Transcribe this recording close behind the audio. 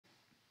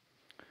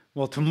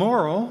Well,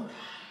 tomorrow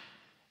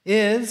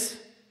is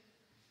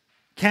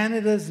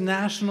Canada's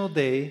National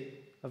Day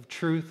of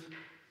Truth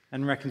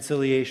and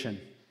Reconciliation.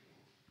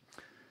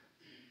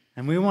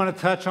 And we want to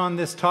touch on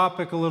this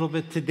topic a little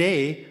bit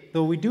today,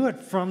 though we do it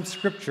from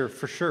Scripture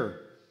for sure.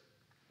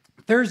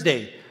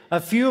 Thursday,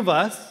 a few of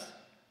us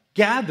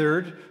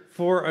gathered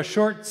for a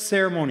short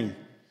ceremony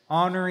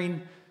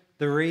honoring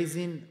the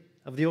raising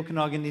of the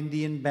Okanagan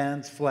Indian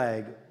Band's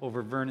flag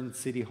over Vernon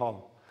City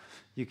Hall.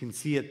 You can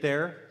see it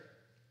there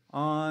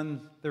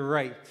on the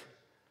right.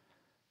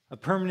 A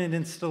permanent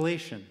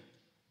installation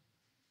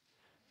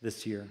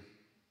this year.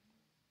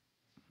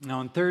 Now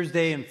on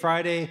Thursday and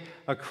Friday,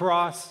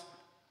 across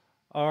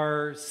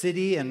our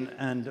city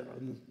and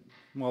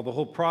the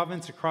whole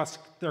province, across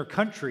our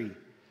country,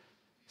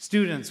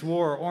 students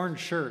wore orange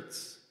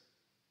shirts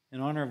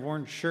in honor of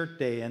Orange Shirt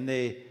Day, and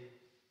they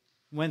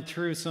went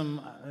through some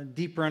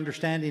deeper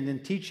understanding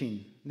and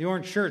teaching. The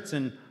orange shirts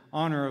in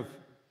honor of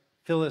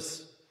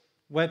Phyllis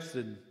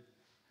Webster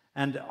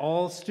and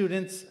all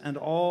students and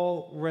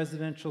all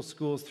residential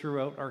schools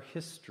throughout our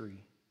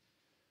history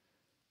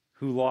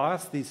who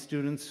lost, these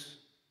students,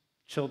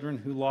 children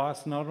who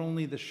lost not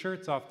only the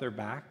shirts off their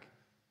back,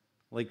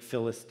 like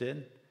Phyllis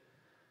did,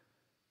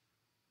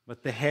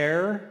 but the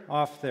hair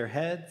off their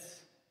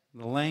heads,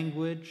 the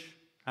language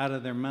out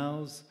of their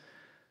mouths,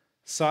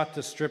 sought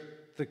to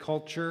strip the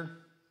culture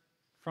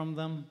from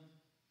them,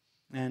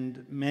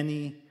 and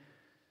many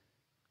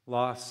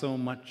lost so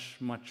much,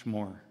 much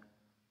more.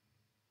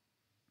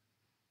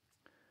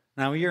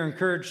 Now, you're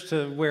encouraged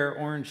to wear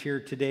orange here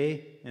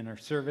today in our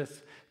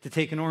service. To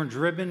take an orange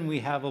ribbon, we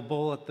have a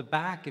bowl at the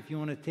back. If you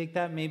want to take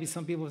that, maybe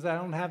some people say, I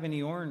don't have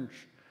any orange.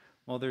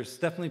 Well, there's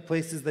definitely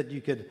places that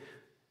you could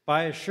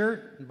buy a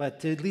shirt,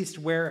 but to at least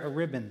wear a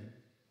ribbon,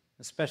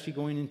 especially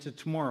going into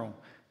tomorrow,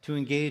 to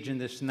engage in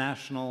this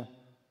national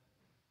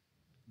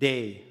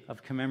day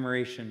of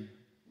commemoration,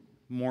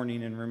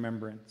 mourning, and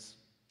remembrance.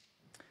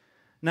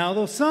 Now,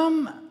 though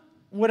some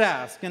would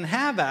ask, and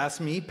have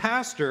asked me,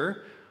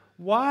 Pastor,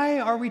 why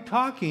are we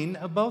talking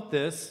about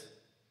this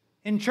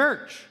in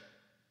church?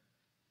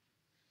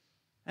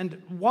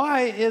 And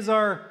why is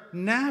our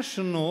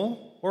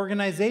national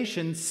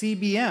organization,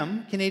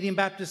 CBM, Canadian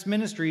Baptist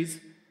Ministries,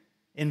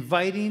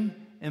 inviting,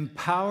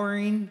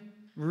 empowering,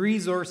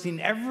 resourcing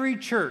every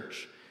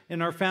church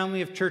in our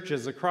family of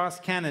churches across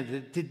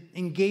Canada to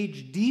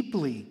engage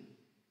deeply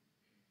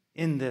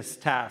in this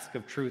task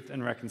of truth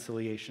and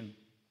reconciliation?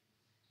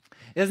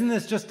 Isn't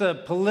this just a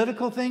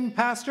political thing,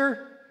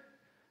 Pastor?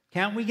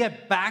 Can't we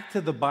get back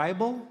to the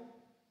Bible?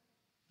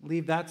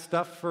 Leave that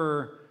stuff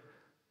for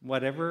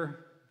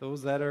whatever,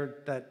 those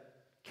that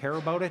care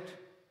about it?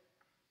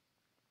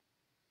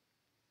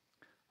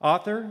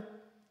 Author,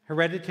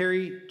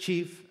 hereditary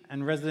chief,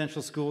 and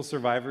residential school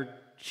survivor,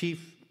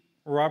 Chief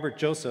Robert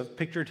Joseph,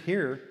 pictured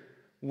here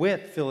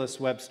with Phyllis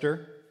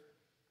Webster,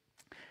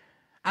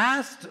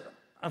 asked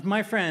of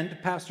my friend,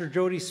 Pastor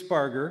Jody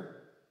Sparger,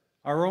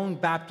 our own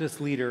Baptist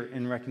leader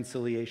in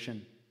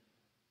reconciliation.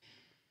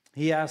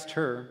 He asked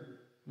her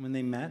when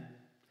they met,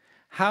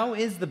 how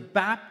is the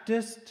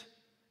Baptist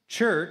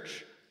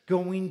church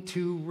going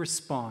to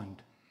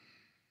respond?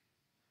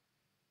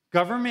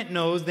 Government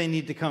knows they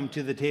need to come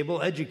to the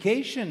table.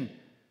 Education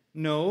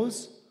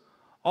knows.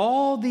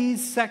 All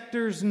these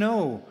sectors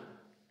know.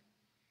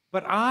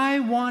 But I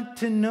want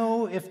to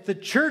know if the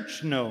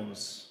church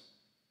knows.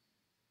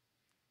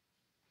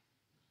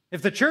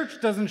 If the church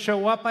doesn't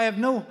show up, I have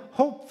no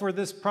hope for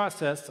this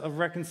process of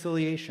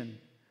reconciliation,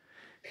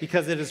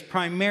 because it is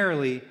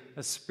primarily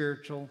a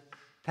spiritual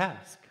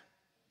task.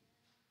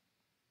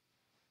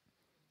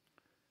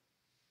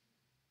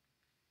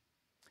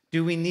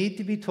 Do we need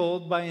to be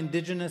told by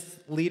Indigenous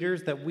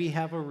leaders that we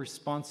have a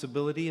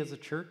responsibility as a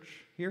church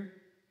here?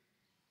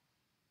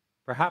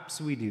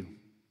 Perhaps we do.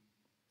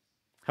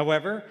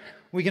 However,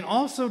 we can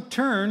also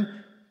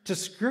turn to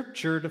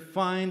Scripture to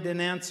find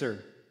an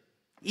answer.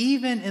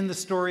 Even in the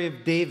story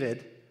of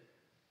David,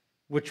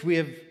 which we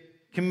have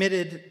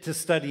committed to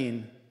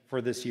studying for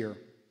this year.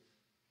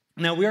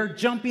 Now, we are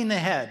jumping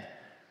ahead,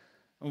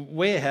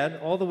 way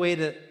ahead, all the way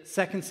to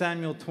 2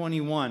 Samuel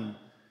 21.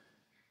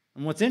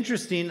 And what's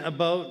interesting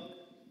about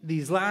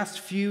these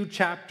last few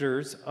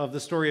chapters of the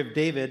story of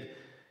David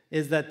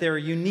is that they're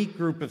a unique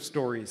group of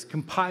stories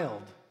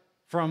compiled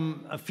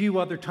from a few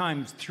other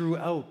times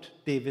throughout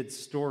David's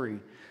story.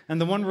 And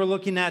the one we're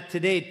looking at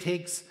today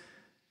takes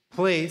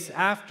place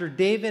after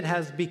David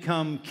has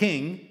become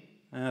king.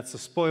 And that's a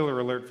spoiler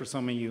alert for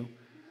some of you.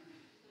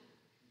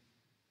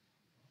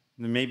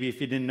 Maybe if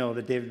you didn't know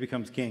that David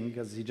becomes king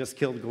because he just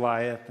killed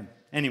Goliath.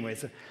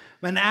 Anyways,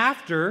 and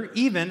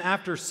even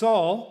after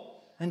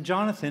Saul and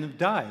Jonathan have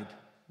died.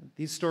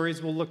 These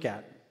stories we'll look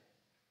at.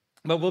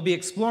 But we'll be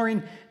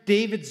exploring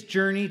David's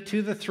journey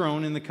to the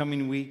throne in the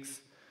coming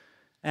weeks,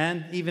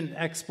 and even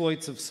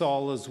exploits of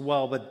Saul as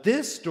well. But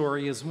this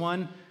story is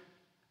one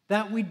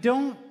that we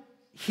don't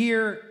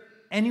hear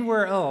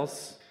anywhere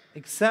else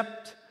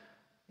except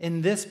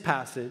in this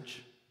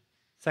passage,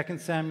 2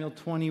 Samuel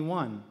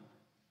 21.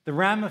 The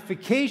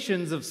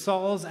ramifications of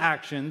Saul's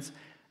actions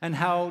and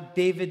how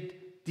David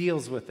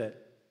deals with it.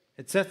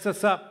 It sets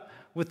us up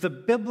with the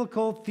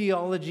biblical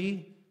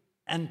theology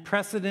and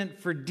precedent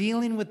for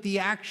dealing with the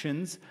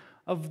actions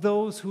of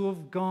those who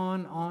have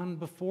gone on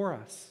before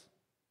us,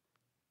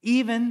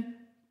 even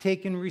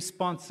taken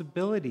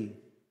responsibility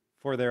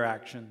for their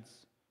actions.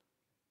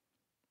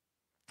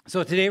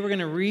 So today we're going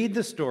to read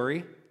the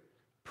story,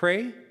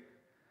 pray,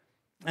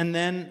 and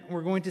then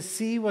we're going to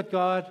see what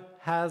God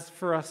has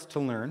for us to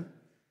learn,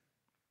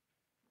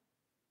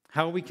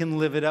 how we can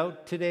live it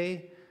out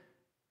today,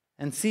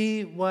 and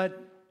see what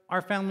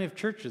our family of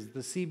churches, the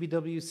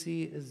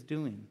CBWC, is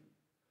doing.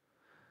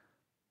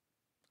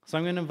 So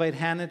I'm going to invite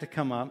Hannah to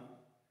come up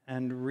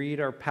and read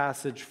our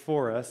passage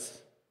for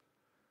us,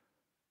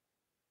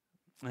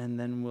 and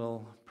then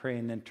we'll pray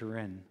and enter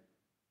in.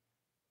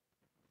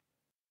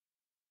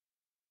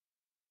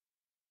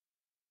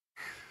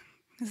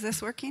 Is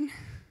this working?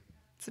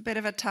 It's a bit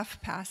of a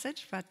tough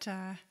passage, but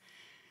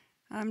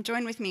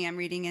join with me. I'm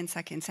reading in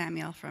 2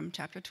 Samuel from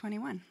chapter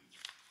 21.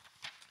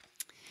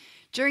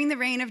 During the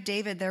reign of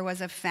David, there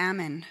was a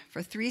famine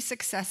for 3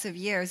 successive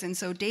years, and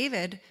so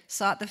David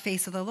sought the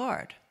face of the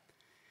Lord.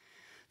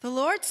 The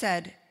Lord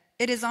said,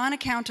 "It is on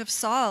account of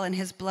Saul and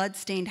his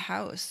blood-stained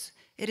house.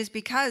 It is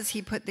because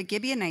he put the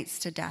Gibeonites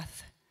to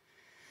death."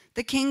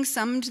 The king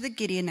summoned the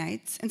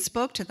Gibeonites and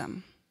spoke to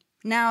them.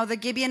 Now,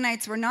 the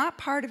Gibeonites were not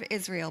part of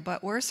Israel,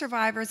 but were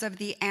survivors of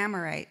the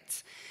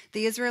Amorites.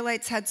 The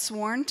Israelites had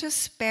sworn to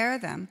spare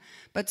them,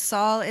 but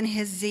Saul, in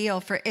his zeal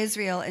for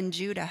Israel and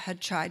Judah,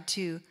 had tried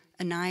to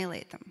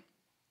annihilate them.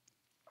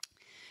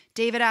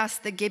 David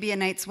asked the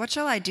Gibeonites, "What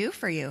shall I do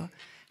for you?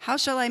 How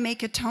shall I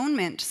make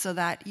atonement so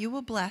that you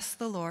will bless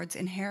the Lord's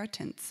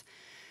inheritance?"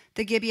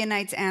 The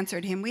Gibeonites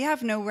answered him, "We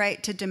have no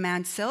right to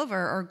demand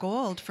silver or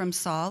gold from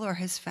Saul or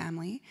his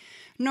family,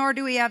 nor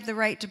do we have the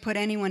right to put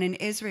anyone in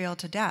Israel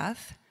to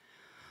death."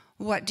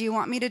 "What do you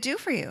want me to do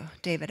for you?"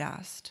 David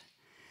asked.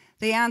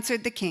 They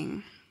answered the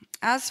king,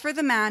 "As for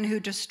the man who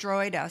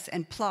destroyed us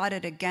and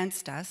plotted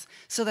against us,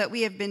 so that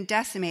we have been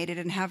decimated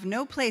and have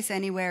no place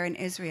anywhere in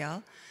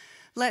Israel,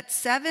 let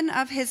 7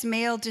 of his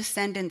male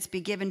descendants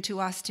be given to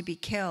us to be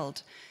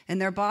killed,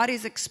 and their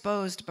bodies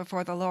exposed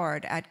before the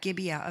Lord at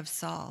Gibeah of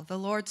Saul, the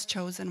Lord's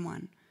chosen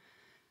one."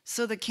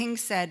 So the king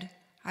said,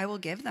 "I will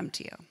give them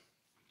to you."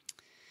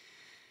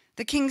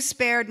 The king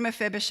spared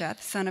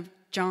Mephibosheth, son of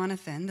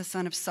Jonathan, the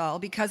son of Saul,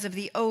 because of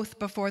the oath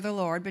before the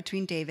Lord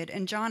between David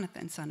and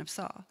Jonathan, son of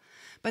Saul.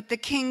 But the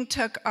king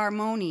took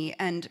Armoni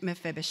and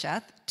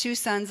Mephibosheth, 2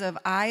 sons of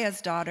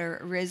Aiah's daughter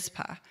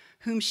Rizpah,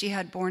 whom she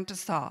had borne to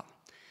Saul,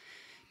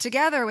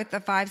 together with the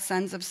 5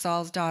 sons of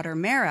Saul's daughter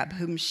Merab,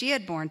 whom she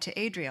had borne to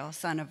Adriel,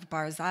 son of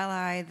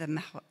Barzillai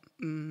the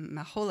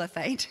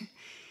Maholathite.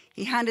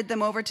 He handed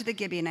them over to the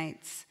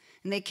Gibeonites,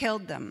 and they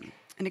killed them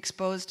and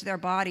exposed their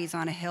bodies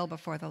on a hill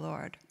before the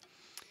Lord.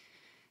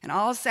 And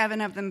all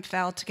 7 of them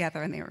fell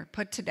together, and they were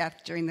put to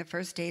death during the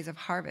first days of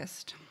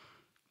harvest,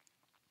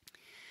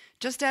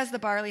 just as the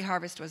barley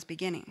harvest was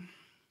beginning.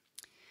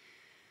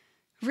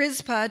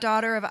 Rizpah,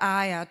 daughter of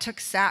Aiah, took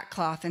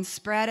sackcloth and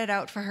spread it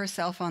out for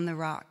herself on the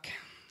rock.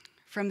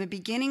 From the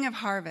beginning of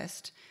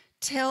harvest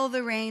till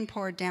the rain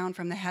poured down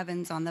from the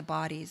heavens on the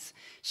bodies,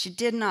 she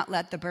did not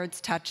let the birds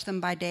touch them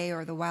by day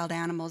or the wild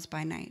animals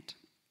by night.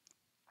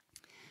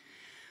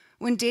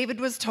 When David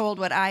was told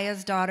what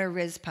Aiah's daughter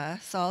Rizpah,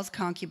 Saul's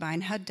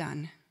concubine, had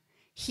done,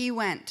 he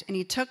went and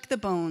he took the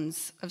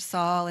bones of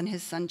Saul and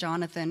his son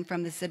Jonathan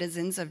from the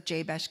citizens of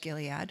Jabesh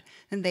Gilead,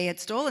 and they had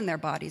stolen their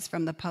bodies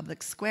from the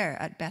public square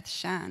at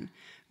Beth-shan,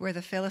 where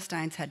the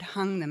Philistines had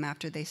hung them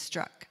after they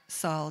struck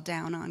Saul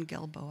down on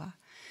Gilboa.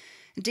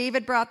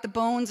 David brought the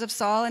bones of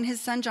Saul and his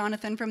son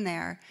Jonathan from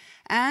there,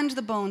 and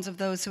the bones of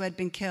those who had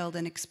been killed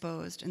and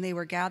exposed, and they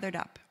were gathered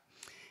up.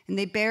 And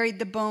they buried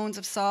the bones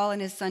of Saul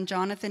and his son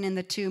Jonathan in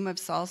the tomb of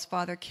Saul's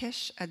father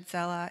Kish at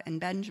Zelah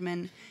and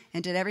Benjamin,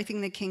 and did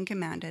everything the king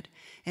commanded.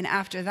 And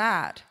after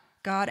that,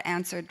 God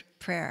answered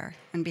prayer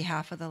on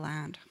behalf of the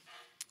land.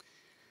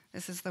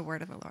 This is the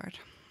word of the Lord.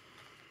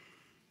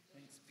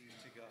 Thanks be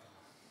to God.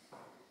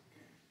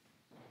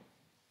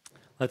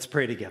 Let's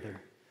pray together.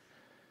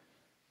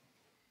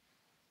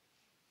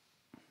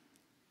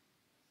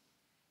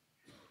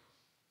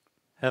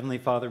 Heavenly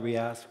Father, we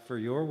ask for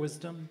your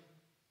wisdom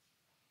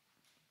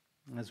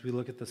as we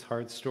look at this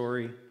hard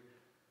story,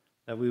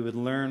 that we would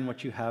learn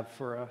what you have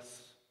for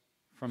us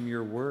from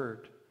your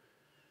word,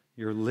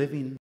 your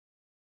living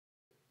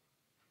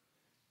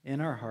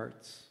in our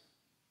hearts.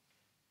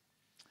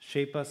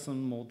 Shape us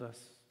and mold us,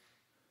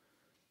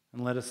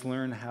 and let us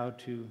learn how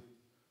to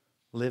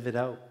live it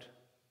out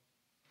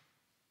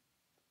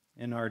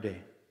in our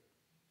day.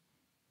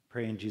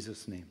 Pray in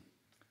Jesus' name.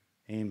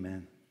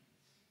 Amen.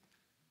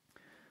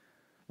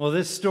 Well,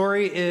 this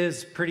story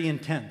is pretty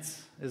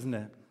intense, isn't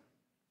it?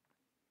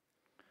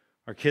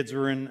 Our kids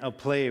were in a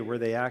play where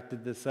they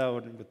acted this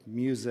out with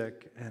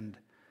music, and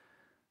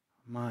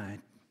my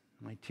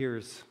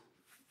tears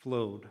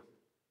flowed.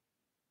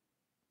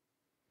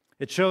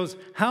 It shows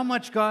how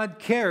much God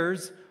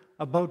cares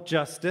about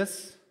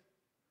justice,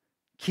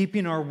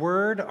 keeping our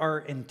word, our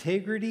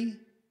integrity,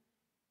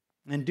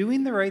 and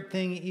doing the right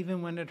thing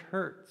even when it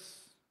hurts.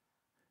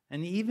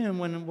 and even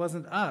when it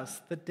wasn't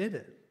us that did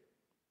it.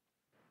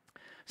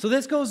 So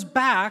this goes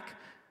back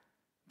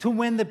to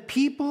when the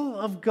people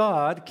of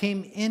God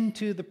came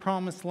into the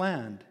promised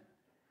land.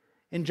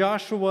 In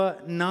Joshua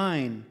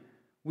 9,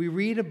 we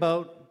read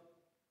about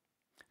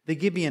the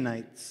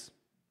Gibeonites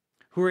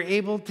who were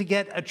able to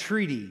get a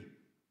treaty.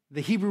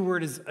 The Hebrew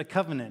word is a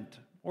covenant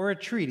or a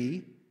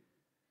treaty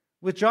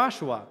with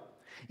Joshua.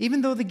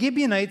 Even though the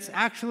Gibeonites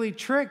actually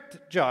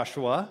tricked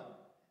Joshua,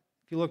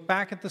 if you look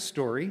back at the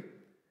story,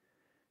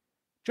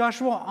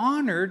 Joshua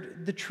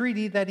honored the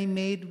treaty that he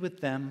made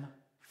with them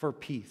for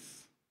peace.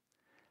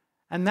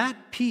 And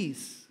that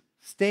peace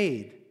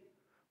stayed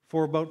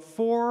for about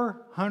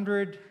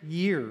 400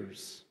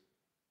 years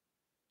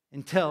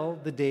until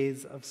the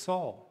days of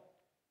Saul.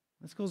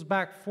 This goes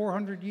back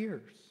 400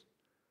 years.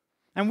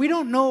 And we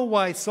don't know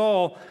why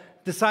Saul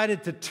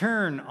decided to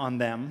turn on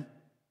them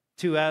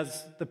to,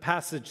 as the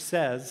passage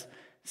says,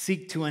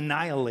 seek to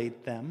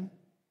annihilate them,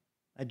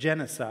 a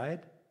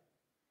genocide.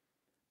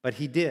 But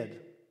he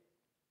did.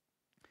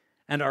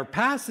 And our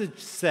passage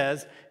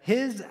says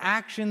his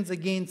actions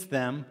against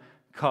them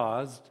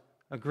caused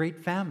a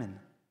great famine.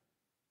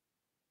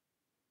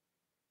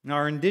 Now,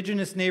 our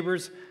indigenous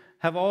neighbors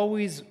have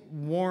always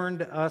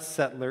warned us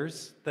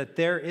settlers that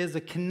there is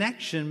a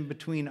connection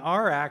between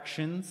our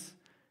actions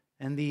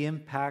and the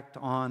impact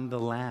on the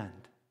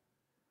land.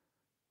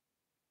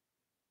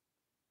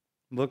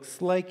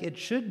 Looks like it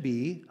should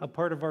be a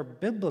part of our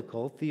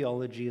biblical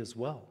theology as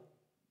well,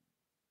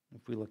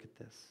 if we look at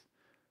this.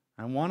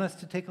 I want us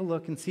to take a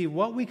look and see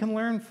what we can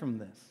learn from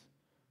this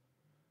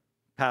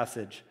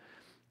passage.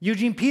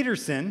 Eugene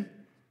Peterson,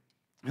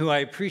 who I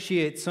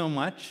appreciate so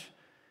much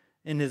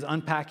in his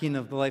unpacking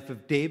of the life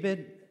of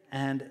David,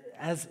 and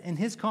as in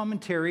his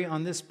commentary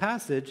on this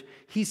passage,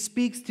 he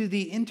speaks to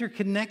the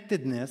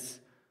interconnectedness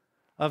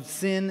of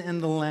sin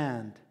and the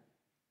land.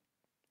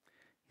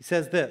 He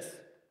says this: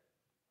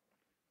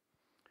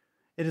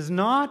 "It is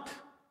not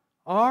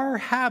our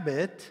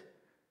habit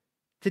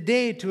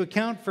today to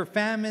account for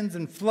famines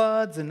and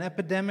floods and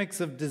epidemics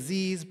of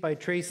disease by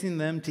tracing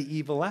them to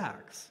evil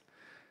acts.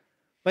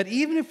 But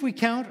even if we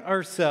count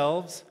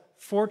ourselves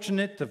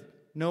fortunate to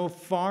know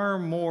far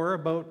more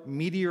about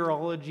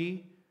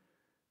meteorology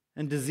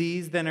and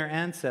disease than our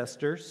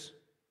ancestors,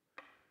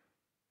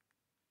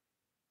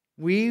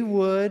 we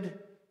would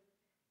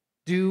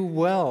do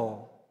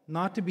well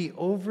not to be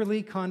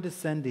overly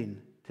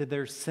condescending to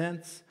their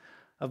sense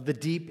of the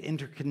deep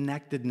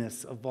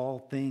interconnectedness of all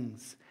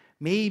things.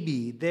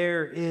 Maybe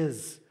there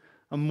is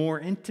a more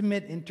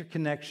intimate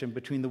interconnection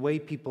between the way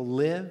people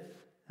live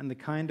and the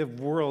kind of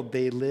world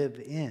they live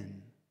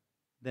in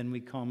than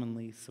we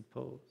commonly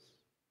suppose."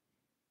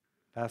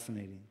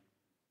 Fascinating.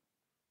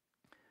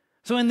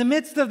 So in the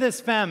midst of this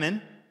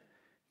famine,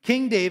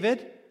 King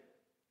David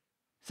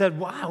said,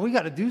 wow, we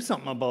got to do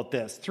something about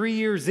this. 3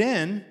 years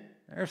in,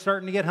 they're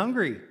starting to get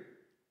hungry.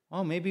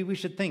 Well, maybe we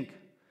should think,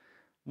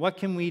 what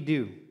can we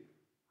do?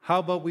 How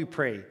about we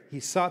pray? He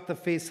sought the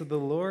face of the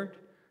Lord.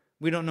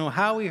 We don't know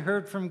how he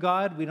heard from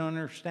God. We don't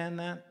understand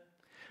that.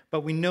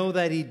 But we know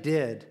that he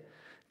did.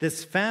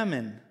 This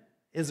famine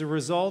is a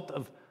result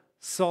of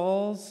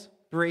Saul's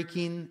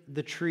breaking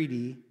the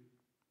treaty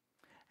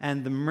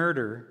and the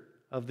murder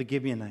of the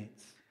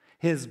Gibeonites.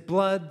 His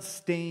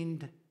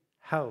blood-stained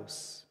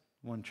house,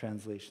 one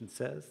translation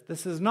says.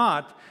 This is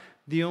not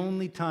the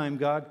only time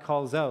God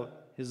calls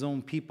out his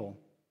own people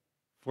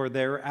for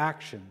their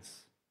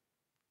actions.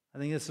 I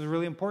think this is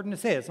really important to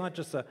say. It's not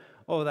just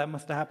that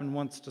must have happened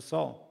once to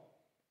Saul.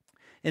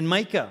 In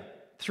Micah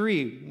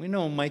 3, we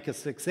know Micah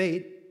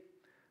 6:8,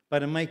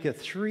 but in Micah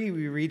 3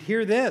 we read,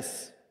 "Hear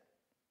this,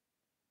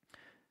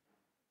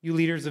 you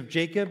leaders of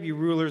Jacob, you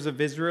rulers of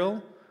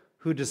Israel,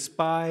 who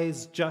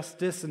despise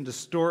justice and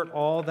distort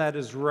all that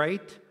is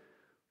right,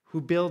 who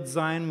build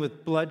Zion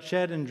with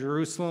bloodshed and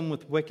Jerusalem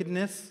with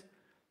wickedness.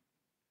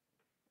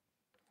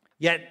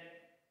 Yet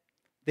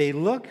they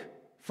look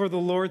for the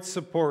Lord's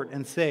support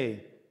and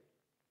say,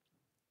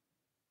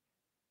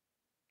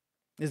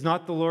 'Is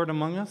not the Lord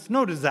among us?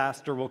 No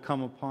disaster will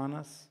come upon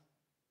us.'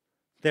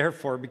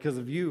 Therefore, because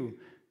of you,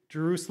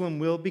 Jerusalem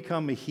will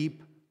become a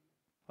heap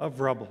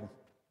of rubble."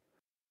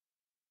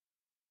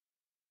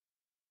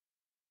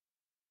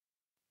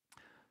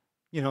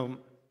 You know,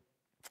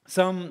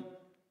 some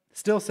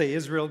still say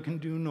Israel can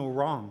do no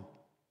wrong.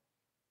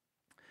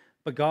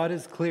 But God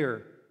is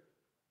clear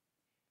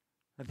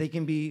that they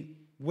can be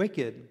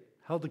wicked,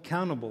 held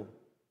accountable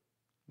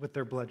with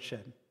their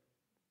bloodshed.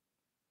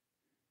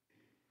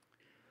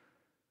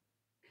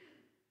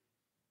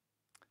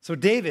 So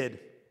David,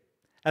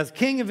 as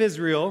king of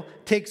Israel,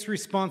 takes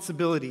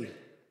responsibility.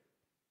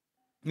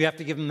 We have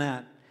to give him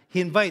that. He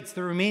invites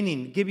the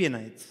remaining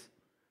Gibeonites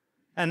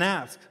and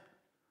asks,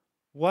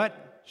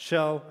 "What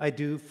shall I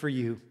do for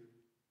you?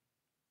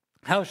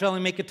 How shall I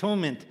make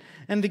atonement?"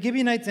 And the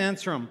Gibeonites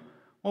answer him,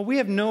 "Well, we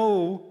have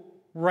no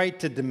right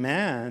to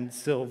demand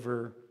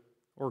silver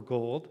or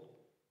gold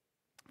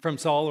from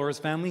Saul or his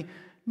family,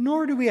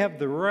 nor do we have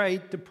the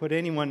right to put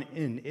anyone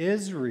in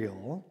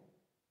Israel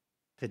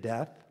to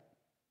death."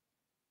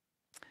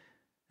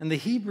 And the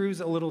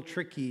Hebrew's a little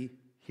tricky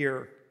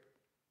here.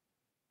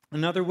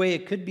 Another way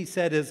it could be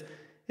said is,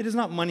 it is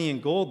not money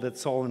and gold that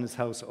Saul and his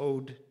house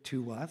owed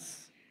to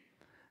us.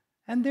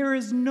 And there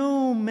is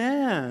no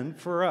man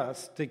for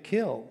us to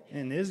kill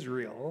in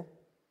Israel.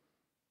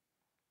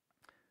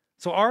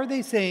 So are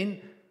they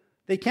saying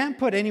they can't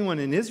put anyone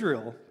in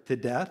Israel to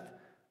death,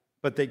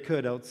 but they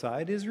could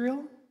outside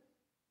Israel?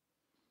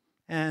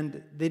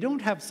 And they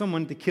don't have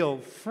someone to kill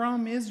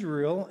from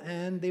Israel,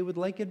 and they would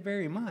like it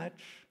very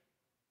much.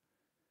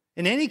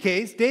 In any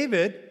case,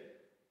 David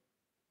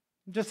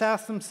just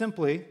asked them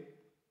simply,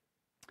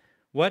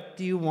 what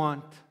do you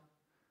want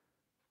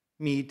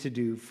me to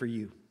do for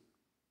you?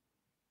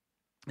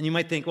 And you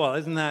might think, well,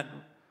 isn't that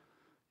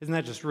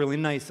just really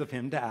nice of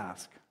him to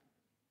ask?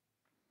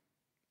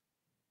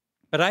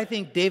 But I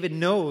think David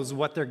knows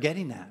what they're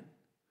getting at.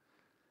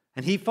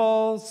 And he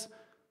falls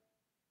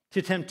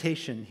to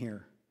temptation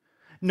here,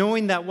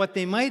 knowing that what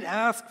they might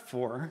ask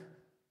for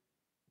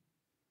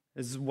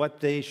is what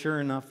they sure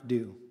enough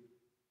do.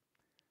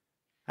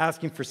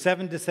 Asking for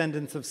 7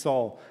 descendants of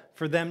Saul,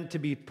 for them to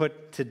be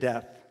put to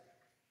death.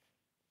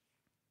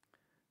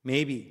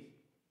 Maybe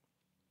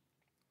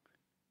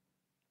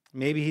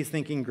he's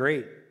thinking,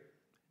 great,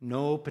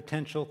 no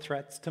potential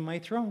threats to my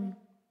throne.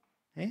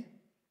 Eh?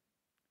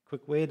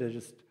 Quick way to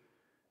just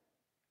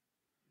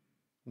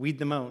weed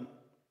them out.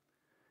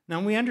 Now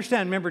we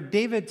understand, remember,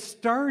 David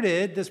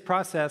started this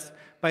process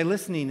by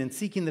listening and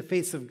seeking the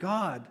face of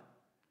God.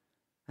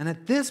 And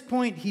at this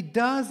point, he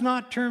does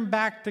not turn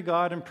back to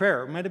God in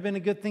prayer. It might have been a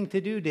good thing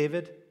to do,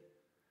 David.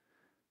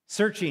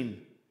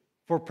 Searching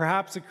for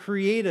perhaps a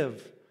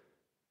creative,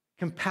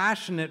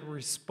 compassionate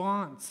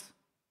response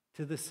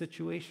to this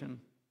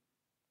situation.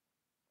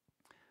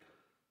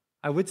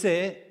 I would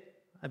say,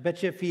 I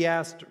bet you if he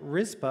asked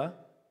Rizpah,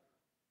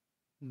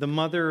 the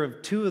mother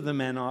of 2 of the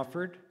men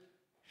offered,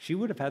 she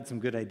would have had some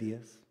good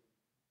ideas.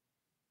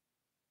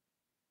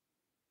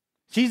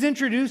 She's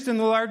introduced in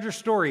the larger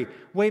story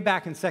way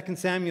back in 2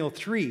 Samuel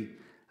 3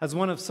 as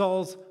one of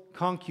Saul's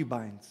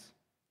concubines.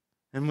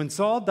 And when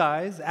Saul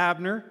dies,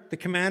 Abner, the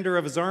commander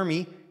of his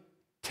army,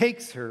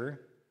 takes her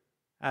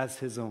as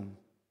his own.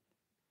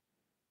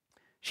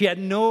 She had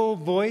no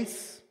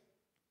voice,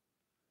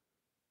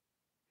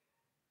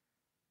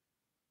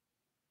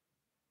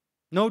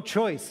 no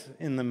choice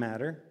in the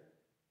matter.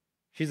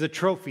 She's a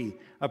trophy,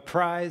 a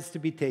prize to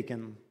be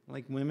taken,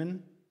 like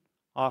women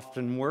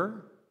often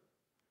were,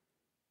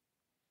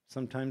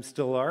 sometimes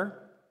still are.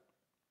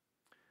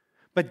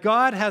 But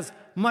God has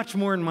much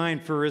more in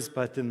mind for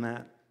Rizpah than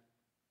that.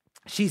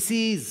 She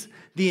sees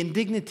the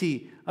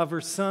indignity of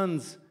her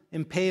sons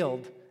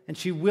impaled, and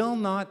she will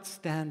not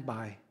stand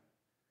by.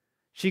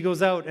 She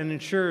goes out and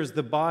ensures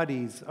the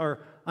bodies are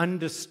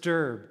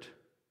undisturbed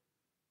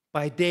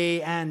by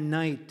day and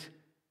night.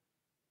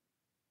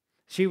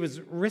 She was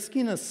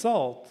risking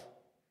assault,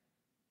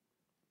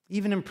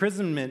 even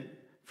imprisonment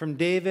from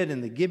David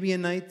and the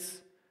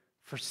Gibeonites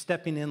for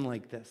stepping in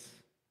like this.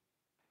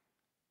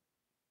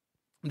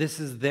 This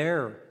is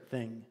their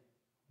thing.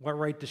 What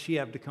right does she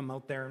have to come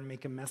out there and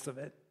make a mess of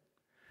it?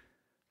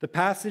 The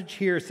passage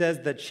here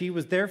says that she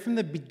was there from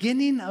the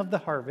beginning of the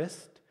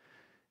harvest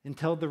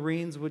until the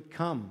rains would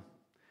come.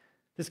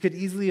 This could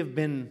easily have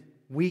been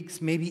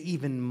weeks, maybe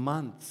even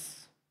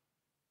months,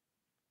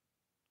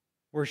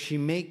 where she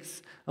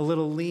makes a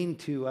little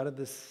lean-to out of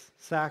this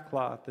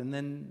sackcloth and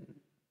then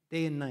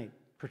day and night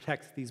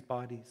protects these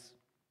bodies.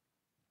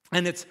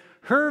 And it's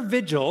her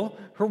vigil,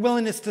 her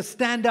willingness to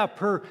stand up,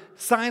 her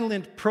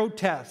silent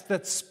protest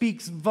that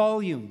speaks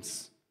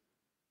volumes.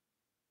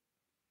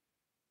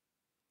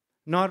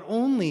 Not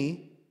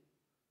only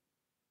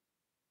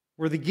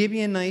were the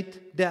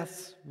Gibeonite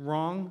deaths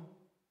wrong,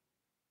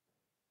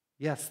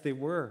 yes, they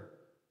were.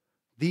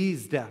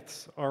 These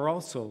deaths are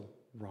also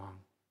wrong.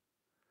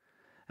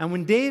 And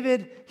when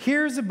David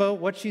hears about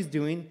what she's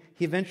doing,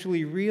 he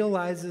eventually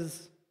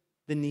realizes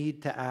the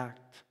need to act.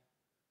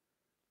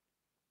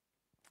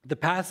 The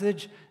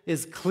passage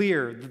is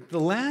clear. The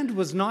land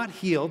was not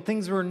healed.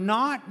 Things were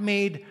not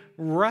made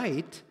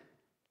right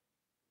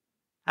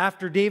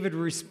after David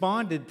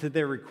responded to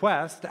their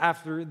request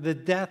after the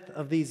death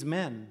of these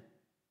men.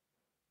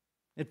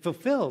 It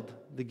fulfilled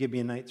the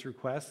Gibeonites'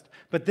 request,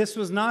 but this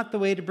was not the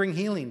way to bring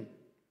healing.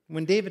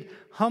 When David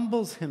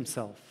humbles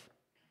himself,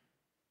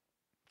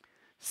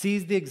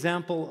 sees the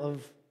example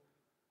of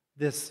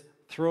this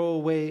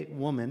throwaway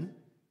woman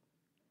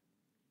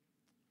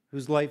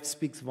whose life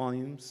speaks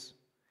volumes,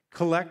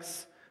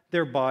 collects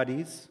their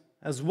bodies,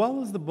 as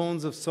well as the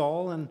bones of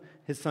Saul and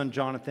his son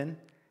Jonathan,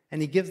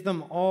 and he gives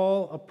them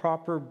all a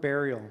proper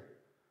burial.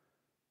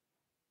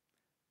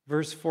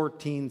 Verse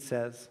 14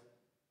 says,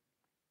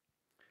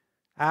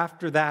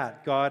 after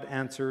that, God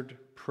answered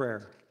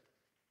prayer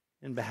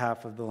in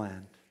behalf of the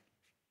land.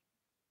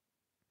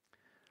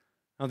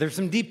 Now, there's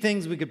some deep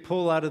things we could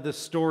pull out of this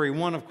story.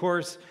 One, of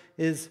course,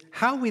 is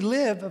how we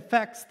live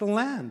affects the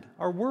land,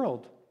 our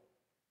world.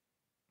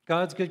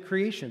 God's good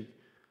creation.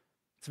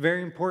 It's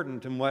very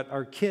important in what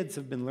our kids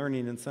have been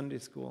learning in Sunday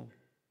school.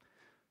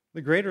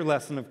 The greater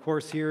lesson, of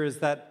course, here is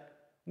that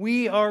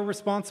we are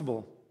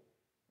responsible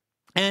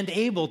and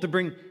able to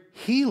bring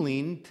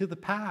healing to the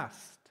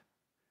past,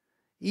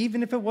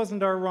 even if it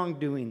wasn't our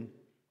wrongdoing,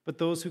 but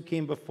those who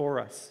came before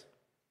us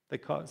that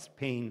caused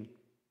pain,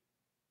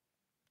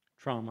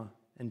 trauma,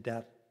 and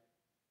death.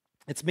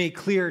 It's made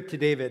clear to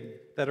David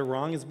that a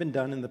wrong has been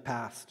done in the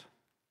past.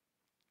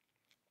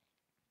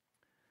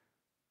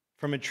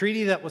 From a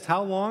treaty that was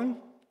how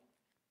long?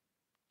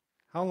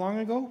 How long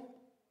ago?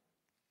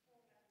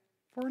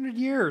 400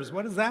 years.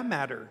 What does that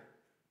matter?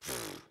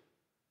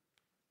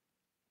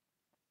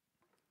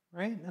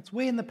 Right? That's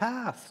way in the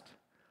past.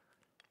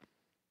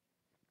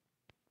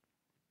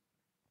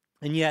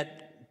 And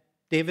yet,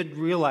 David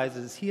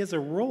realizes he has a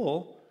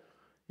role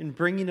in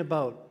bringing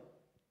about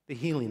the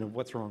healing of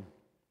what's wrong.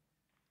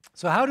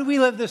 So how do we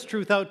live this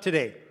truth out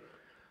today?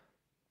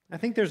 I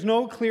think there's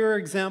no clearer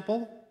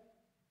example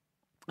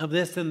of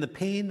this than the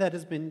pain that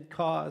has been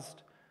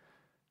caused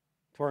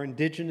to our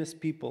indigenous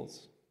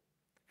peoples,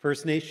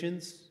 First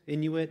Nations,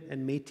 Inuit,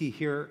 and Métis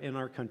here in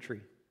our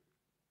country.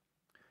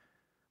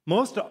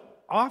 Most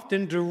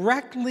often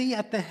directly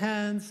at the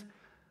hands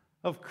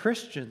of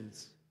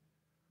Christians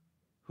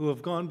who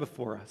have gone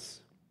before us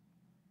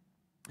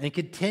and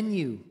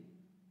continues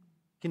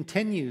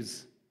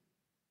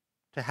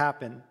to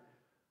happen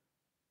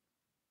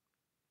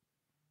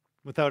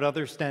without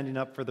others standing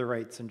up for their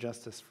rights and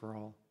justice for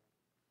all.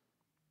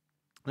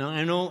 Now,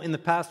 I know in the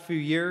past few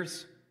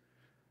years,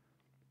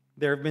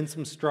 there have been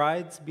some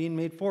strides being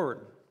made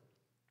forward.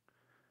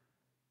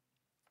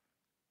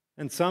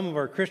 And some of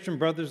our Christian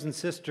brothers and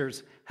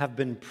sisters have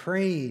been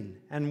praying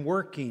and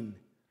working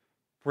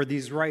for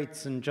these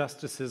rights and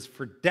justices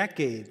for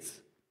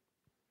decades.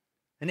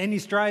 And any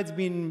strides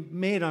being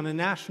made on a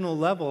national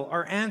level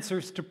are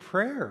answers to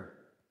prayer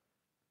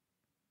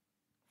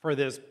for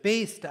this,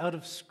 based out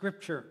of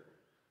Scripture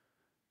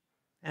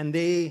and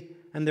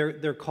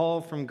their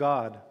call from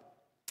God.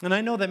 And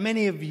I know that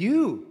many of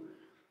you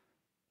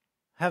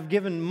have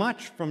given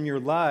much from your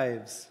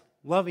lives,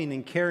 loving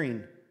and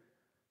caring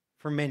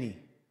for many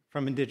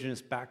from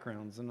Indigenous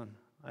backgrounds, and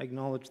I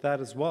acknowledge that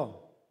as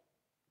well.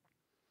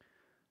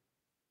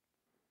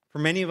 For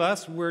many of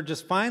us, we're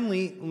just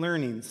finally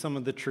learning some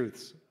of the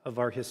truths of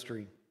our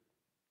history.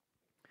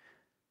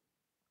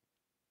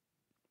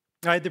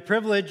 I had the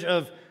privilege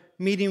of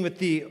meeting with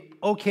the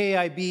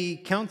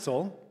OKIB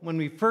Council when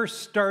we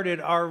first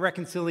started our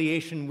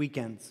reconciliation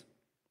weekends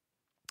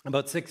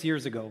about 6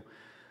 years ago.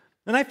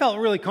 And I felt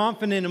really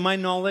confident in my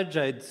knowledge.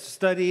 I'd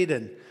studied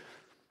and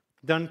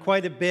done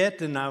quite a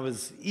bit, and I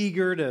was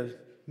eager to,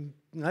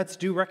 let's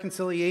do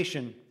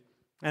reconciliation.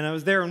 And I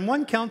was there, and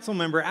one council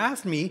member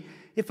asked me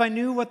if I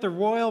knew what the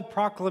Royal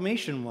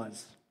Proclamation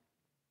was.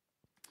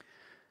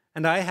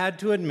 And I had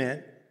to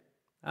admit,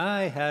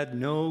 I had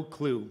no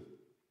clue.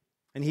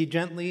 And he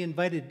gently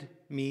invited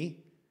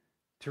me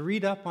to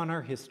read up on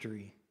our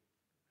history.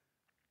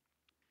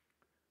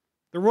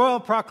 The Royal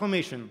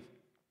Proclamation.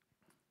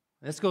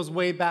 This goes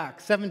way back,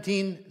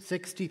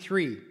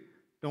 1763.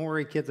 Don't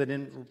worry, kids, I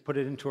didn't put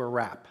it into a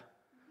rap.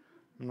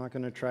 I'm not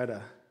going to try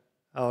to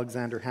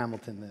Alexander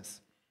Hamilton this.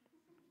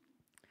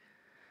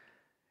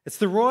 It's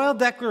the royal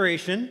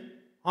declaration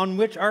on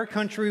which our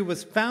country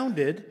was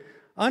founded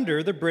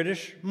under the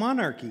British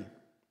monarchy.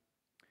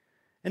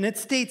 And it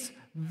states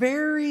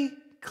very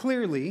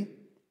clearly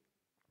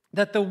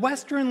that the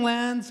Western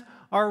lands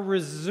are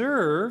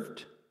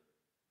reserved,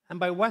 and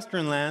by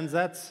Western lands,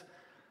 that's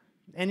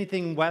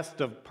anything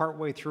west of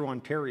partway through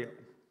Ontario,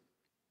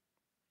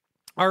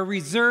 are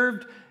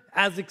reserved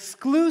as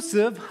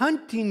exclusive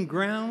hunting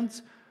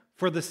grounds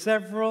for the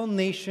several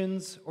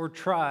nations or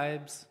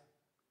tribes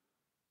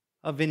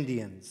of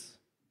Indians,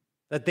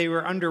 that they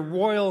were under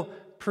royal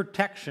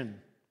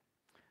protection.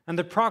 And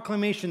the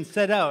proclamation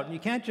set out, you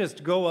can't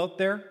just go out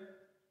there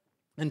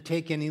and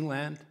take any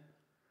land.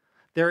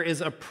 There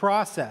is a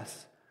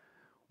process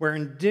where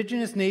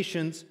Indigenous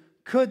nations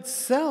could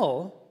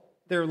sell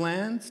their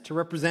lands to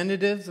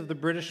representatives of the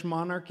British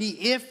monarchy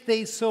if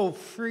they so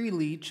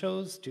freely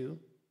chose to.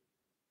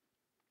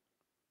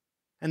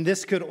 And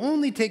this could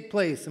only take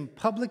place in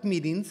public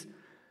meetings,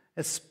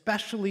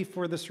 especially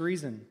for this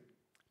reason,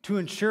 to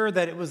ensure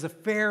that it was a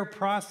fair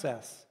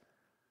process,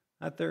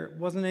 that there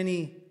wasn't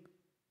any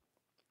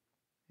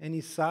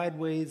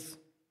sideways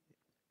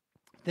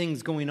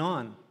things going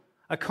on.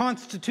 A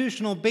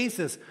constitutional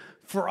basis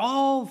for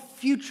all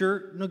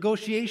future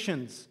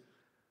negotiations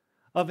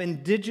of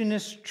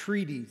Indigenous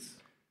treaties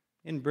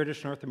in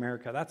British North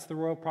America. That's the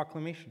Royal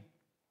Proclamation.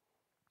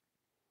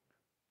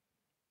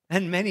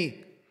 And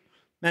many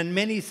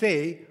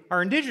say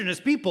our Indigenous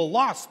people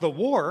lost the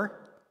war.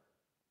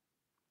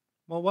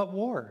 Well, what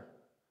war?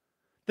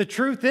 The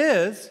truth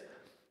is,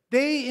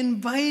 they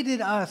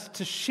invited us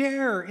to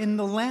share in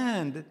the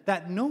land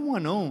that no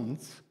one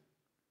owns,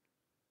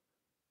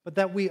 but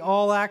that we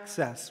all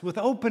access with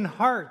open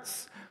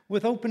hearts,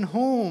 with open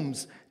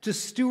homes, to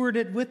steward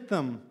it with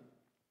them.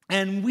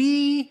 And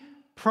we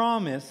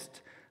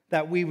promised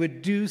that we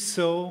would do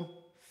so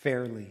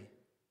fairly,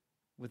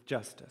 with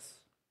justice.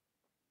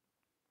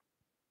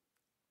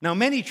 Now,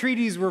 many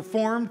treaties were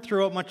formed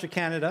throughout much of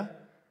Canada.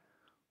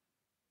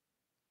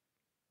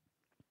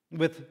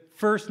 with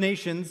First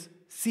Nations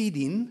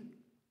ceding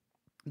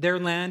their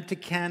land to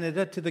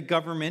Canada, to the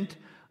government,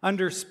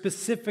 under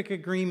specific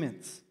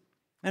agreements.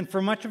 And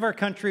for much of our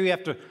country, we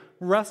have to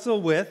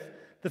wrestle with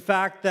the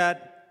fact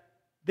that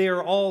they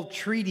are all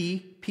treaty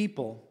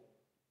people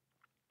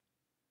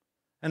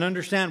and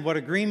understand what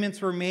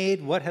agreements were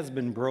made, what has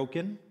been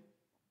broken,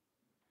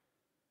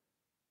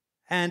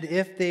 and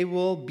if they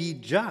will be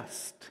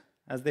just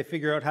as they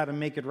figure out how to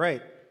make it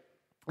right.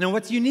 Now,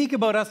 what's unique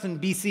about us in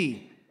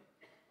BC,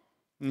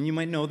 and you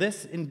might know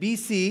this, in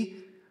BC,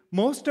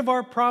 most of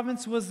our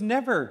province was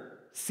never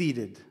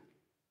ceded.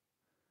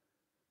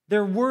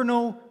 There were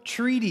no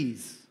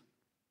treaties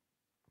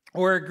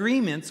or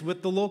agreements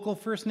with the local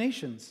First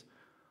Nations.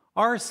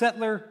 Our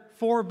settler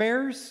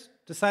forebears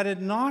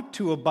decided not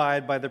to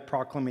abide by the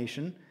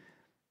proclamation.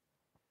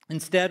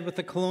 Instead, with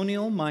a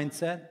colonial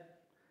mindset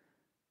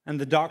and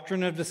the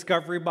doctrine of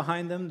discovery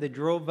behind them, they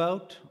drove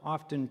out,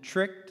 often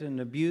tricked and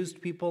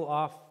abused people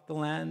off the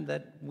land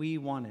that we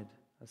wanted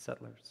as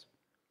settlers.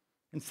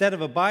 Instead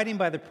of abiding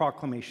by the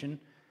proclamation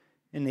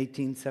in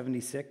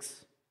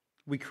 1876,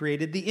 we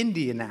created the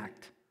Indian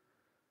Act,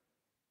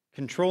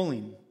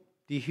 controlling,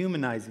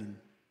 dehumanizing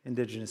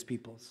Indigenous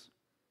peoples.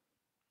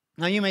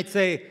 Now you might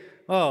say,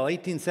 oh,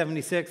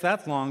 1876,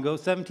 that's long ago.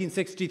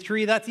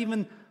 1763, that's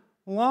even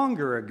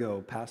longer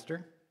ago,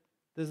 Pastor.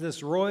 Does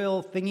this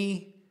royal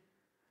thingy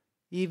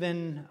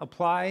even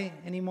apply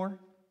anymore?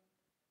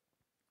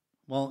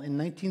 Well, in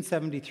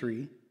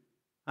 1973,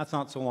 that's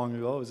not so long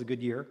ago. It was a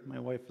good year. My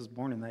wife was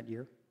born in that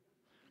year.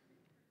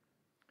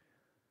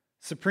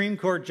 Supreme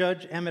Court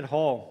Judge Emmett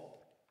Hall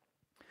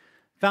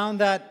found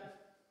that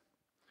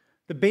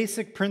the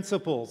basic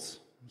principles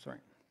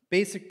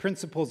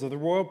of the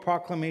Royal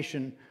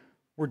Proclamation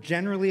were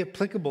generally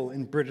applicable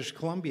in British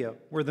Columbia,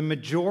 where the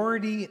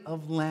majority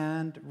of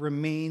land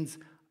remains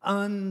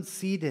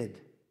unceded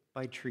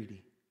by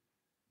treaty.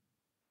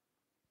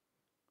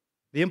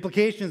 The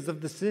implications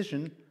of the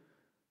decision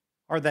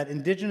are that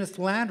Indigenous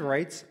land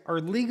rights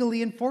are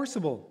legally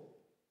enforceable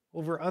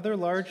over other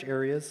large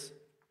areas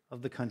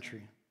of the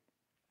country.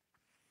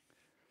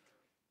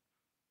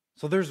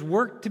 So there's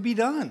work to be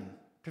done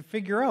to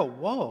figure out,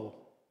 whoa,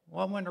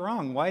 what went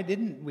wrong? Why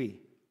didn't we?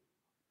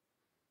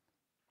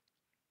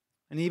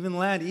 And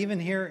even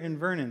here in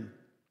Vernon,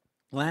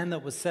 land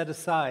that was set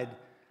aside,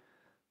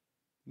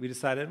 we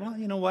decided, well,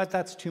 you know what,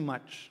 that's too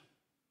much.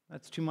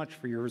 That's too much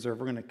for your reserve.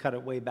 We're going to cut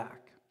it way back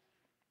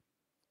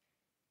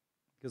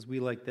because we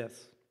like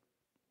this.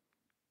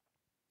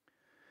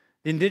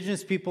 The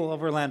Indigenous people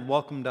of our land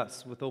welcomed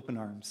us with open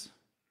arms,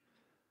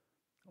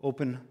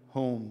 open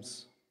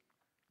homes,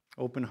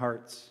 open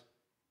hearts.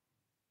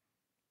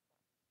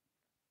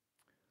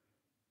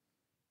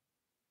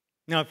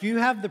 Now, if you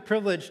have the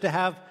privilege to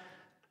have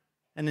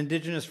an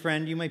Indigenous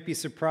friend, you might be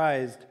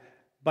surprised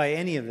by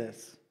any of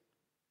this,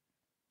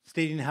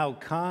 stating how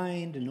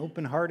kind and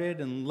open-hearted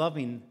and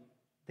loving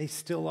they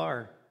still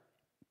are.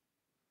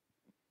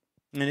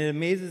 And it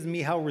amazes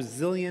me how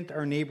resilient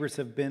our neighbors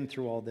have been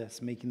through all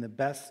this, making the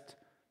best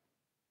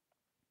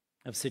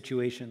of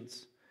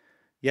situations.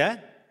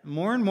 Yet,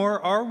 more and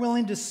more are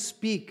willing to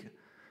speak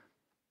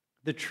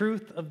the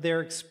truth of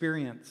their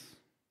experience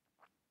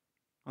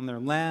on their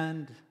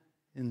land,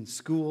 in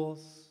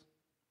schools,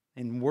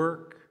 in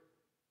work,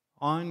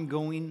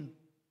 ongoing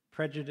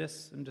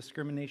prejudice and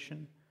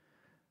discrimination.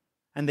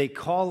 And they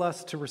call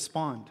us to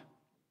respond.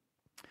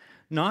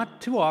 Not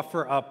to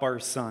offer up our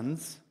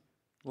sons,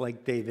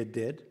 like David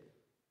did,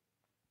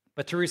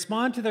 but to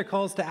respond to their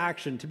calls to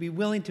action, to be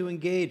willing to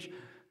engage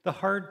the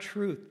hard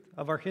truth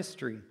of our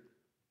history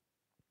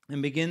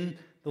and begin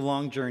the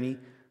long journey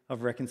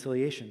of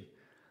reconciliation.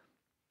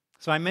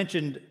 So I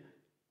mentioned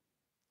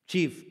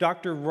Chief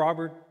Dr.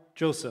 Robert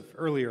Joseph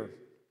earlier.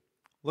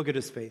 Look at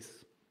his face.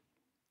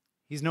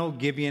 He's no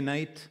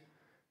Gibeonite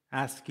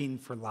asking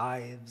for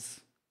lives.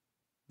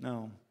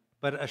 No,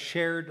 but a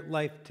shared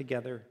life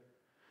together.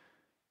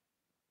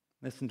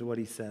 Listen to what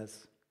he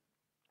says.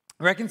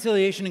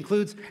 Reconciliation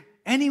includes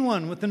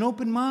anyone with an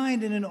open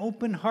mind and an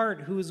open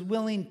heart who is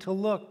willing to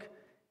look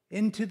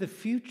into the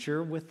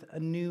future with a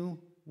new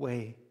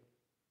way.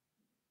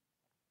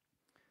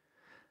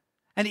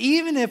 And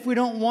even if we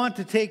don't want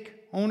to take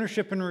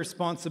ownership and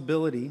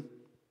responsibility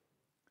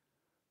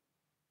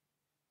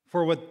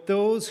for what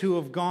those who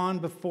have gone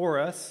before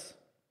us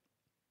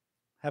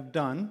have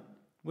done,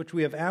 which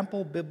we have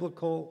ample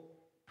biblical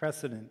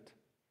precedent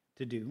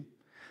to do,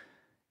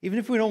 even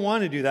if we don't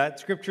want to do that,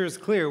 Scripture is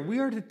clear. We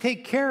are to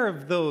take care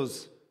of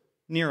those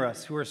near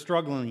us who are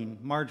struggling,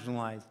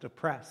 marginalized,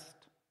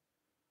 oppressed.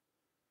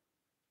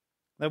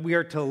 That we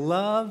are to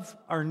love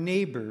our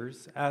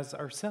neighbors as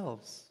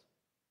ourselves.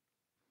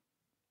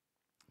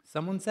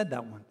 Someone said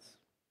that once.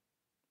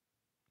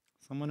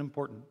 Someone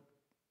important.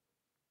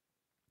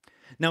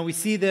 Now we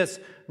see this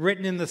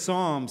written in the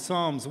Psalms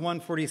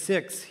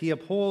 146. He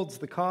upholds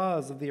the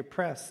cause of the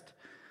oppressed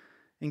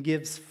and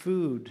gives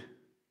food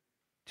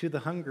to the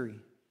hungry.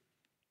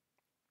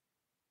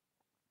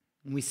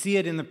 And we see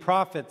it in the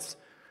prophets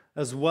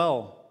as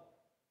well.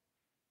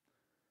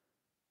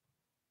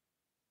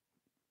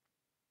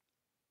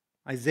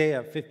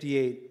 Isaiah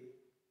 58.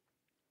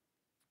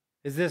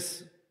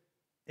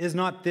 Is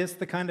not this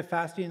the kind of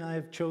fasting I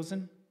have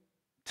chosen?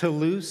 To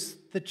loose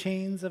the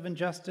chains of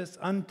injustice,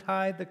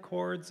 untie the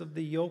cords of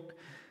the yoke,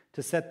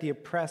 to set the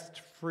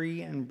oppressed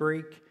free and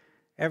break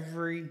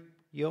every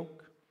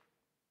yoke?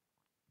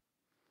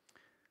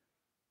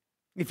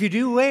 If you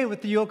do away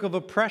with the yoke of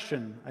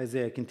oppression,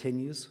 Isaiah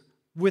continues,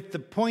 with the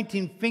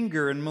pointing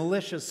finger and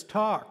malicious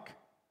talk,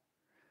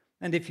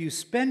 and if you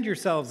spend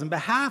yourselves in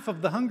behalf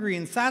of the hungry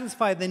and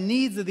satisfy the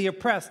needs of the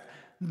oppressed,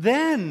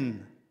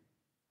 then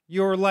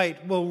your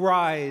light will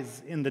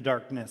rise in the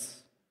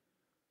darkness,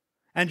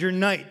 and your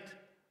night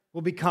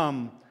will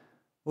become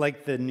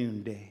like the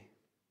noonday.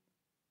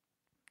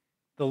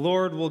 The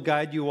Lord will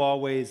guide you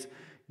always.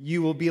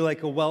 You will be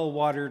like a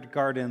well-watered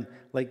garden,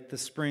 like the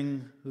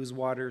spring whose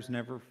waters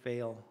never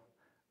fail.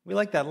 We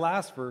like that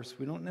last verse.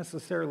 We don't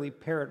necessarily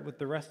pair it with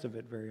the rest of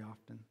it very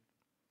often.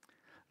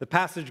 The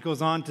passage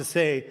goes on to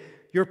say,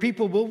 your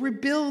people will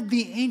rebuild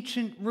the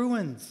ancient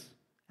ruins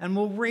and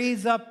will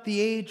raise up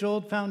the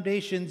age-old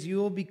foundations. You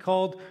will be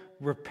called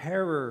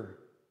repairer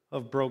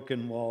of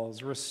broken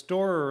walls,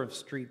 restorer of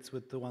streets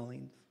with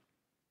dwellings.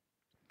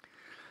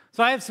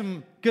 So I have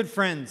some good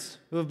friends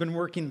who have been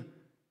working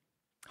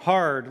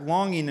hard,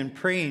 longing and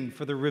praying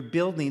for the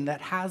rebuilding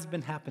that has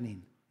been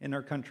happening in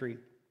our country,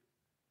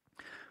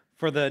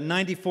 for the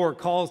 94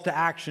 calls to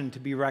action to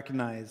be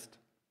recognized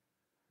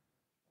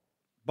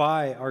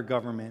by our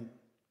government,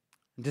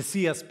 and to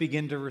see us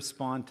begin to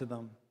respond to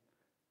them,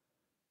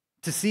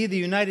 to see the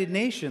United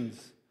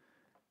Nations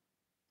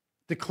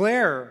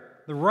declare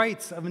the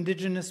rights of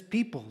indigenous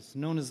peoples,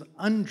 known as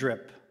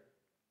UNDRIP,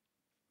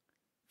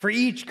 for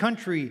each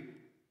country,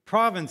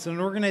 province,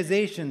 and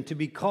organization to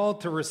be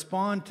called to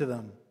respond to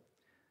them.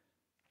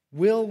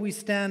 Will we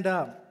stand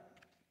up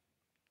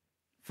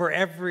for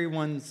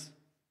everyone's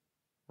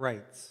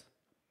rights?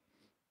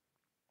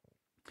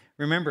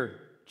 Remember,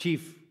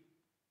 Chief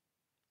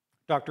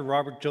Dr.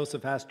 Robert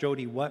Joseph asked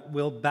Jody, what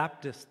will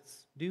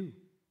Baptists do?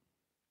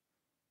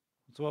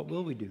 So what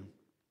will we do?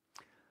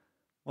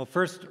 Well,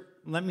 first,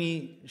 let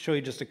me show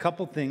you just a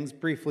couple things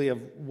briefly of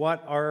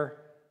what our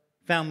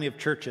family of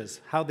churches,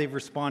 how they've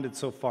responded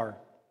so far.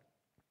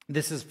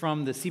 This is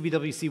from the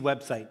CBWC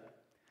website.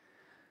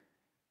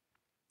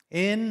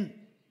 In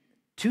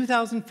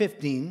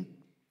 2015,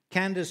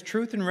 Canada's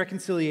Truth and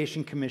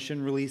Reconciliation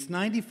Commission released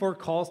 94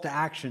 calls to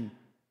action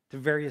to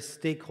various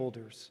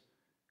stakeholders.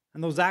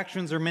 And those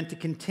actions are meant to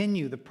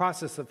continue the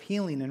process of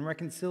healing and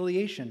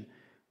reconciliation,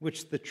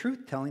 which the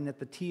truth-telling at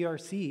the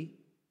TRC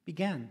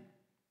began.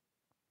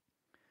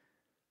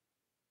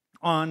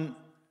 On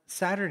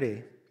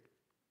Saturday,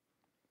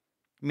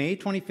 May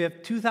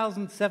 25th,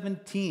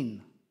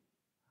 2017,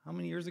 how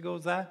many years ago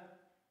was that?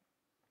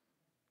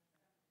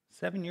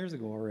 7 years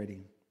ago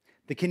already.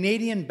 The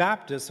Canadian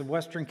Baptists of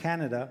Western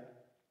Canada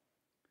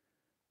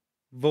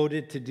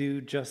voted to do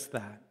just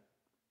that.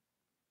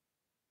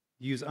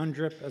 Use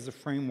UNDRIP as a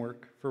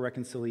framework for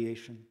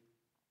reconciliation.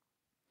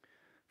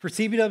 For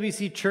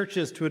CBWC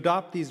churches to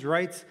adopt these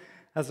rights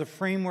as a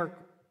framework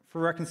for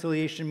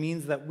reconciliation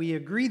means that we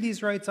agree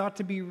these rights ought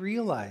to be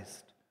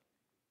realized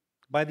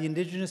by the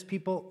Indigenous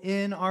people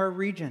in our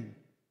region.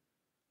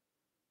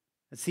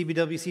 As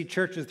CBWC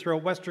churches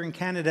throughout Western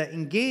Canada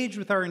engage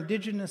with our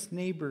Indigenous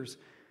neighbors,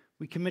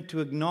 we commit to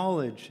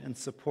acknowledge and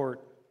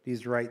support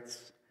these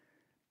rights,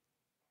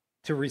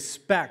 to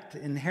respect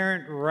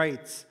inherent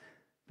rights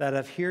that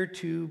have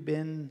hereto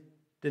been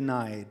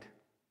denied.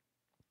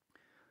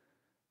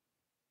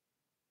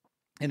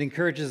 It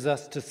encourages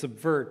us to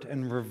subvert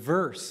and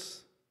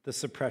reverse the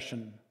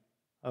suppression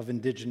of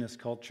Indigenous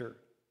culture,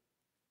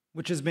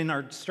 which has been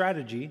our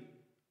strategy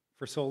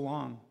for so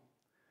long,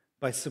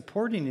 by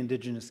supporting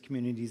Indigenous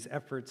communities'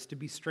 efforts to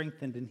be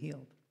strengthened and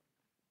healed.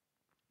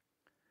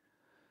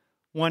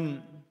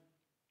 One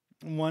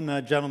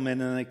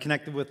gentleman, and I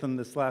connected with him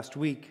this last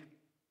week,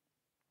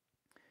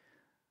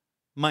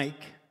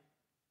 Mike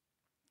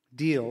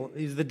Deal,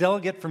 he's the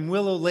delegate from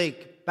Willow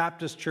Lake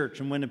Baptist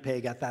Church in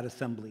Winnipeg at that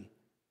assembly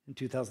in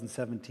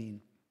 2017.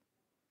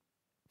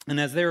 And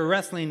as they were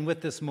wrestling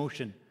with this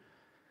motion,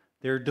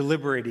 they were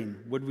deliberating,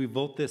 would we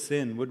vote this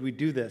in? Would we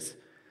do this?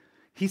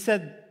 He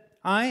said,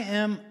 I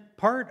am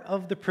part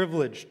of the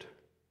privileged.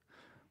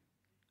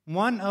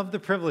 One of the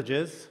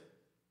privileges,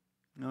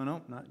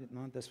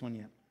 not this one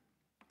yet.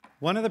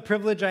 One of the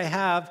privilege I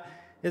have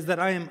is that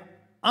I am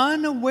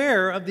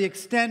unaware of the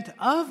extent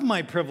of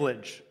my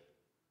privilege.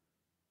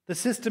 The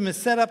system is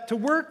set up to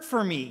work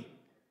for me,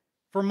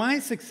 for my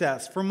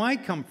success, for my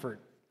comfort.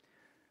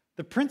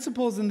 The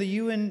principles in the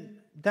UN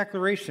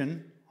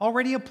Declaration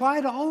already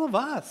apply to all of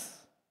us.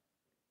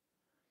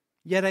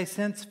 Yet I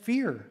sense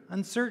fear,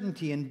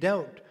 uncertainty, and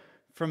doubt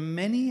from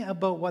many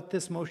about what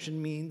this motion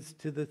means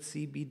to the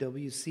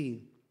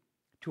CBWC,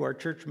 to our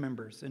church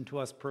members, and to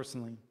us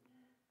personally.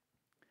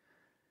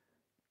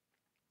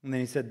 And then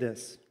he said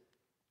this,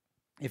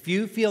 if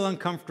you feel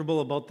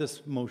uncomfortable about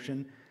this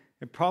motion,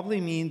 it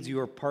probably means you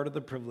are part of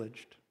the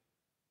privileged,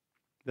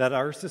 that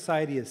our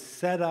society is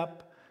set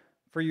up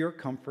for your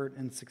comfort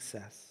and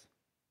success.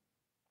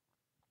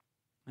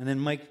 And then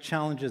Mike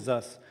challenges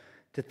us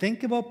to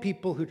think about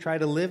people who try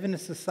to live in a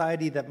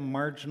society that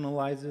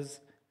marginalizes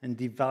and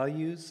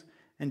devalues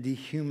and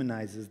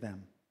dehumanizes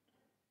them,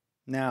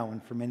 now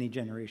and for many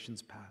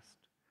generations past.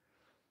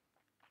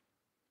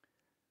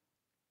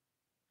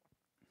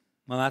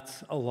 Well,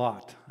 that's a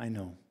lot, I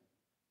know.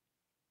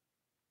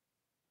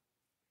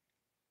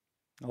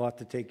 A lot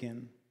to take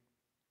in.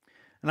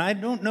 And I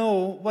don't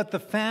know what the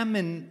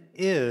famine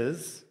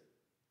is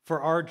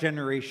for our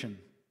generation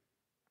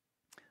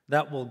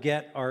that will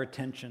get our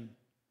attention.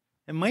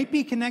 It might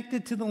be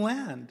connected to the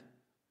land,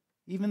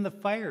 even the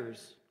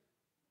fires,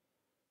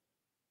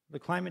 the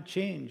climate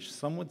change.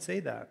 Some would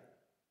say that.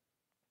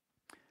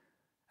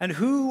 And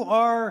who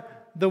are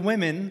the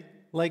women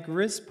like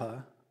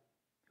Rizpah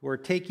who are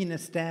taking a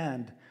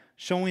stand,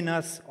 showing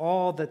us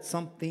all that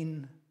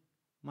something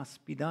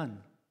must be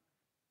done?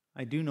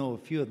 I do know a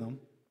few of them,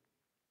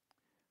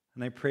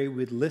 and I pray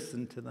we'd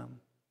listen to them.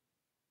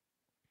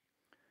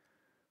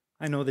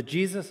 I know that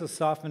Jesus has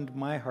softened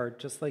my heart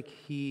just like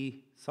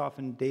he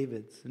softened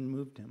David's and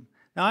moved him.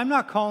 Now, I'm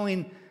not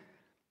calling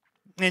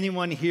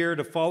anyone here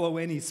to follow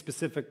any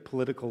specific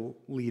political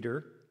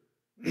leader,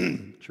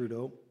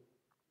 Trudeau,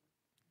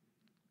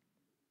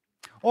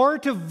 or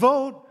to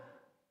vote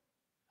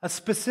a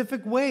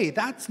specific way.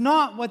 That's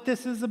not what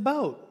this is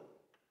about.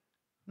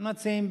 I'm not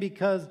saying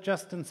because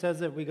Justin says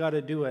it, we got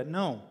to do it.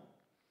 No.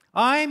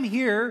 I'm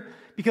here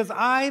because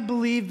I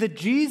believe that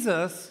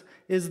Jesus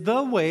is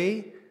the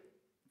way,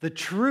 the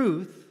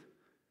truth,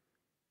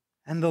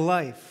 and the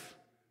life.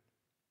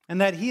 And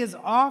that he is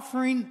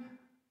offering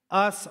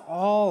us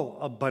all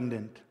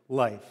abundant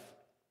life.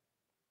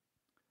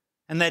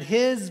 And that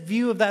his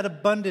view of that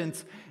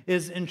abundance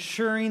is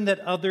ensuring that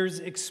others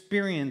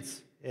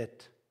experience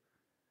it.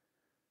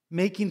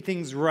 Making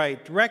things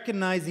right,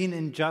 recognizing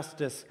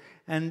injustice,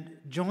 and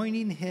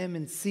joining him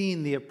in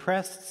seeing the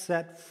oppressed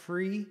set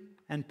free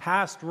and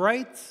past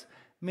rights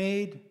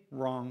made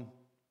wrong.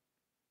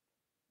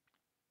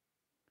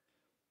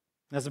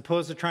 As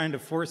opposed to trying to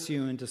force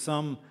you into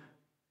some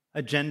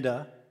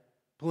agenda,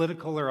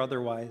 political or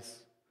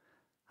otherwise.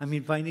 I'm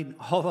inviting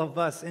all of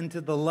us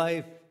into the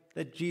life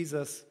that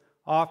Jesus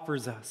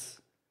offers us,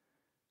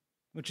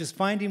 which is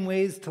finding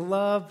ways to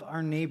love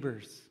our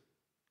neighbors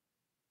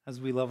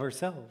as we love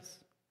ourselves.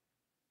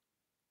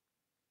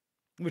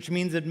 Which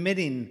means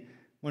admitting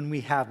when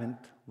we haven't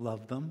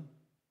loved them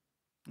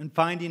and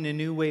finding a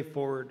new way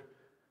forward,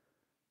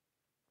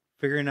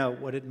 figuring out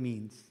what it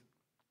means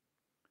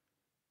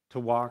to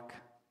walk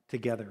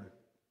together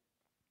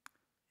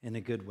in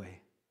a good way.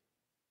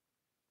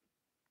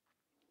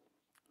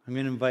 I'm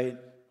going to invite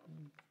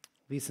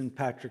Lisa and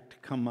Patrick to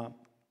come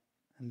up,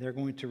 and they're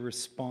going to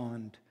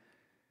respond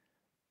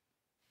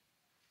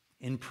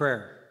in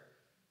prayer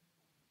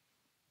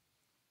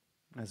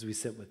as we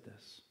sit with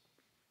this.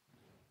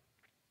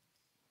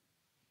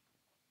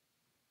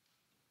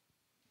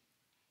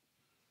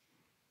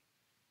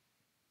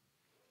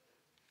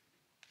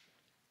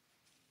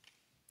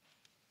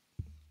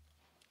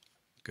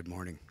 Good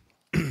morning.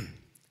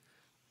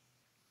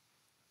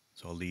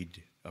 So I'll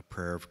lead a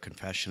prayer of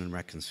confession and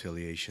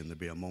reconciliation. There'll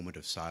be a moment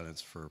of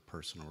silence for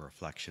personal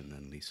reflection,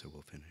 and Lisa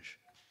will finish.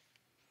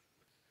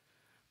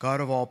 God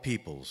of all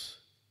peoples,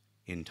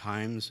 in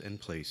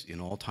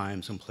all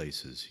times and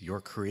places, your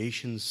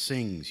creation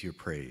sings your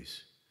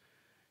praise.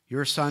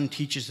 Your Son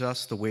teaches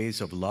us the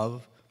ways of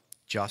love,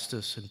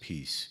 justice, and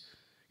peace.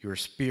 Your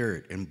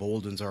Spirit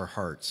emboldens our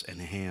hearts and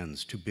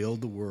hands to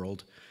build the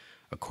world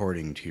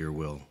according to your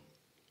will.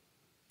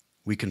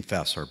 We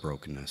confess our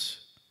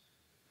brokenness.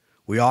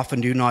 We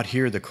often do not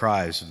hear the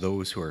cries of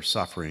those who are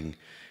suffering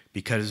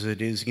because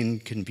it is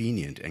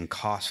inconvenient and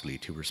costly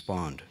to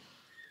respond.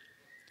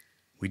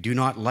 We do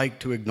not like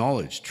to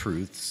acknowledge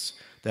truths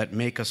that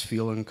make us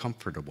feel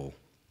uncomfortable.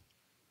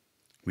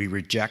 We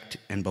reject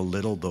and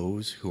belittle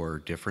those who are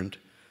different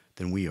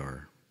than we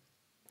are.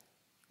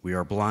 We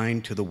are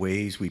blind to the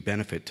ways we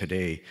benefit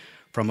today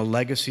from a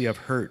legacy of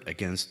hurt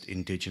against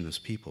Indigenous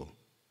people.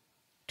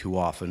 Too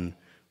often,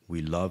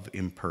 we love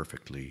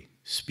imperfectly,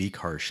 speak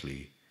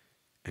harshly,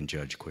 and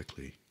judge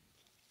quickly.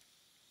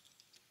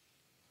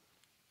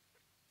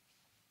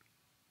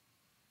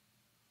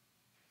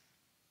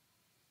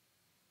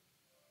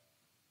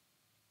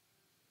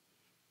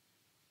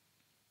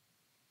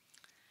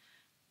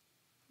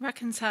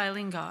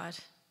 Reconciling God,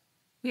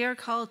 we are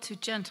called to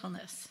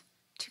gentleness,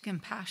 to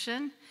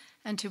compassion,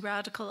 and to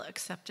radical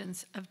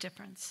acceptance of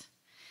difference.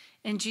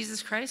 In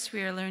Jesus Christ,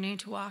 we are learning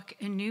to walk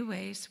in new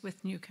ways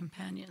with new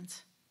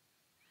companions.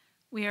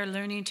 We are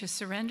learning to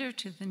surrender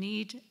the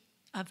need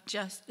to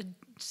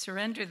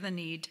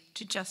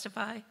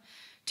justify,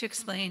 to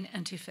explain,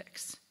 and to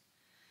fix.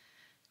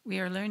 We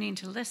are learning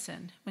to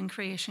listen. When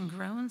creation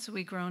groans,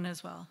 we groan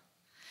as well.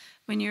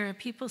 When your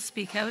people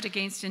speak out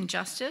against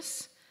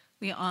injustice,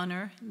 we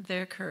honor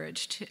their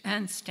courage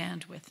and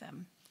stand with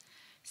them.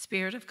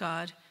 Spirit of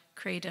God,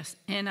 create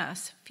in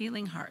us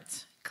feeling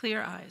hearts,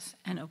 clear eyes,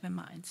 and open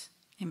minds.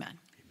 Amen.